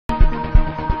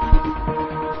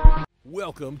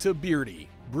Welcome to Beardy,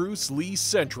 Bruce Lee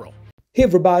Central. Hey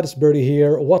everybody, it's Birdie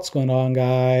here. What's going on,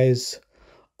 guys?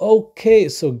 Okay,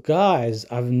 so guys,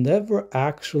 I've never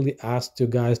actually asked you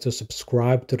guys to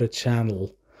subscribe to the channel.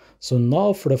 So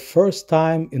now for the first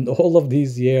time in all of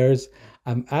these years,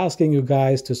 I'm asking you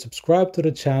guys to subscribe to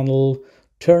the channel,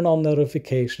 turn on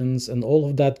notifications and all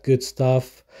of that good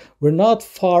stuff. We're not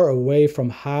far away from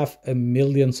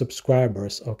 500,000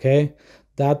 subscribers, okay?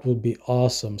 That would be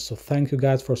awesome. So thank you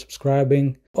guys for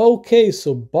subscribing. Okay,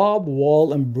 so Bob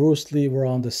Wall and Bruce Lee were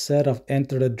on the set of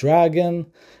Enter the Dragon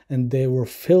and they were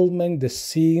filming the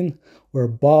scene where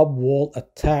Bob Wall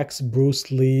attacks Bruce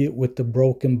Lee with the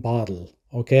broken bottle,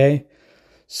 okay?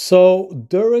 So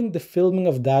during the filming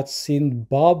of that scene,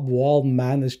 Bob Wall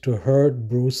managed to hurt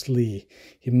Bruce Lee.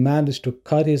 He managed to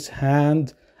cut his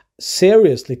hand,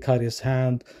 seriously cut his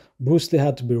hand. Bruce Lee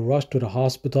had to be rushed to the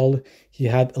hospital. He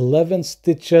had 11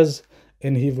 stitches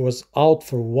and he was out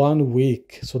for 1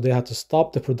 week. So they had to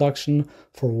stop the production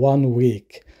for 1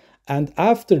 week. And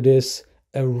after this,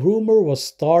 a rumor was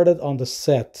started on the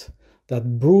set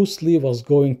that Bruce Lee was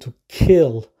going to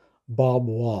kill Bob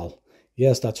Wall.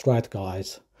 Yes, that's right,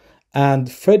 guys.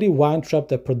 And Freddie Weintraub,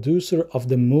 the producer of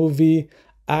the movie,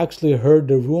 actually heard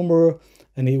the rumor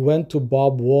and he went to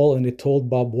Bob Wall and he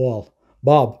told Bob Wall,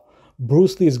 "Bob,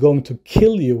 Bruce Lee is going to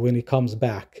kill you when he comes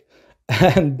back."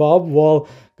 And Bob Wall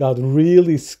got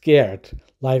really scared,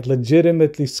 like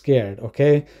legitimately scared,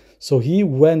 okay? So he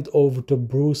went over to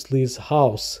Bruce Lee's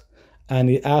house and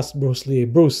he asked Bruce Lee,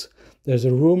 "Bruce, there's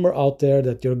a rumor out there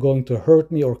that you're going to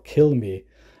hurt me or kill me."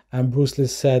 And Bruce Lee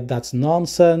said, "That's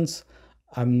nonsense.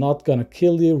 I'm not gonna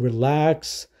kill you,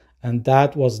 relax." And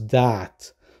that was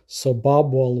that. So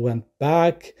Bob Wall went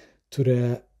back to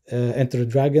the Enter the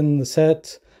Dragon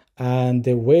set and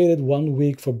they waited 1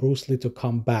 week for Bruce Lee to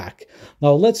come back.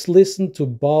 Now let's listen to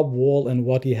Bob Wall and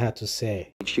what he had to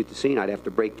say. To shoot the scene, I'd have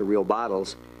to break the real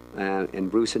bottles,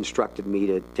 and Bruce instructed me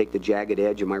to take the jagged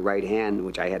edge of my right hand,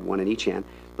 which I had one in each hand,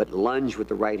 but lunge with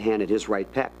the right hand at his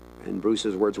right pec. And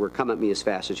Bruce's words were, "Come at me as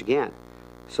fast as you can."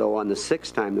 So on the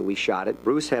 6th time that we shot it,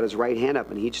 Bruce had his right hand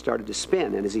up and he started to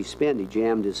spin. And as he spinned, he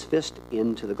jammed his fist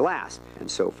into the glass.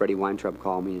 And so Freddie Weintraub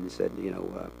called me and said,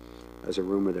 there's a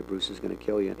rumor that Bruce is going to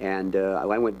kill you. And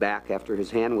I went back after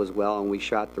his hand was well and we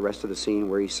shot the rest of the scene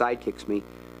where he sidekicks me.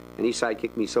 And he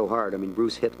sidekicked me so hard, I mean,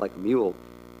 Bruce hit like a mule.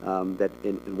 That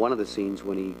in one of the scenes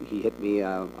when he hit me,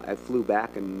 I flew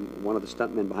back and one of the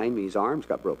stuntmen behind me, his arms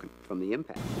got broken from the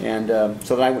impact. And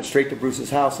so then I went straight to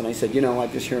Bruce's house and I said,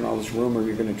 I'm just hearing all this rumor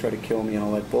you're going to try to kill me and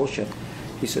all that bullshit.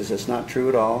 He says, "That's not true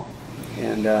at all."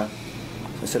 And I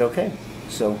said, okay.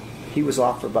 So he was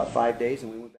off for about 5 days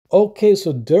and we went back. Okay,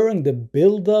 so during the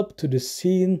build-up to the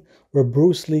scene where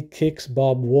Bruce Lee kicks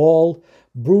Bob Wall,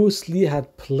 Bruce Lee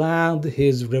had planned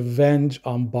his revenge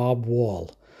on Bob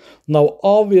Wall. Now,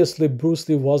 obviously, Bruce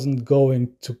Lee wasn't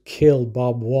going to kill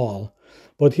Bob Wall,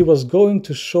 but he was going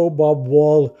to show Bob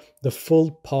Wall the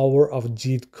full power of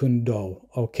Jeet Kune Do,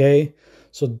 okay?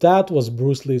 So that was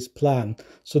Bruce Lee's plan.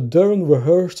 So during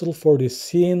rehearsal for this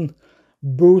scene,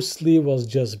 Bruce Lee was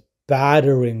just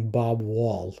battering Bob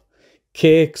Wall.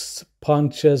 Kicks,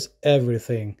 punches,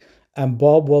 everything. And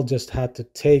Bob Wall just had to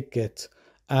take it.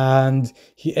 And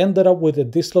he ended up with a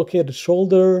dislocated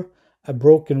shoulder, a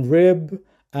broken rib,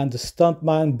 and the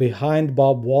stuntman behind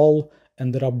Bob Wall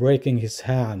ended up breaking his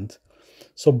hand.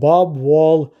 So Bob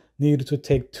Wall needed to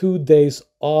take 2 days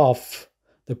off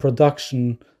the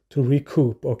production to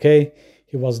recoup, okay?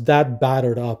 He was that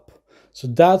battered up. So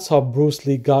that's how Bruce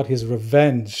Lee got his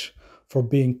revenge for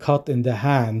being cut in the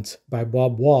hand by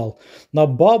Bob Wall. Now,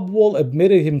 Bob Wall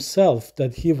admitted himself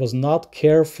that he was not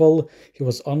careful, he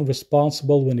was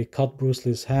unresponsible when he cut Bruce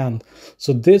Lee's hand.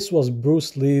 So this was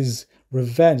Bruce Lee's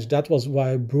revenge. That was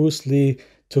why Bruce Lee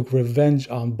took revenge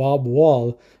on Bob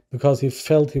Wall, because he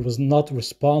felt he was not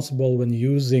responsible when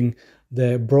using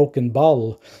the broken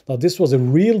bottle. Now, this was a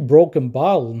real broken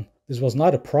bottle. This was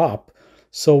not a prop.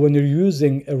 So when you're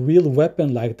using a real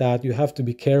weapon like that, you have to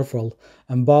be careful.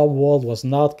 And Bob Wall was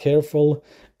not careful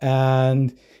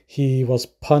and he was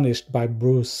punished by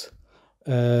Bruce.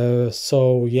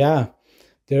 So yeah,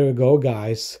 there you go,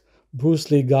 guys.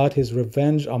 Bruce Lee got his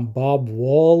revenge on Bob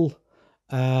Wall.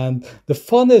 And the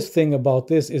funniest thing about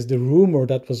this is the rumor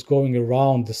that was going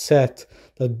around the set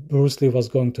that Bruce Lee was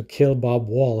going to kill Bob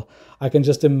Wall. I can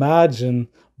just imagine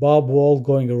Bob Wall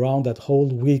going around that whole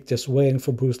week just waiting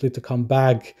for Bruce Lee to come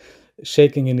back,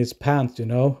 shaking in his pants,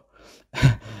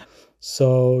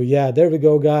 So yeah, there we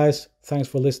go, guys. Thanks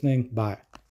for listening. Bye.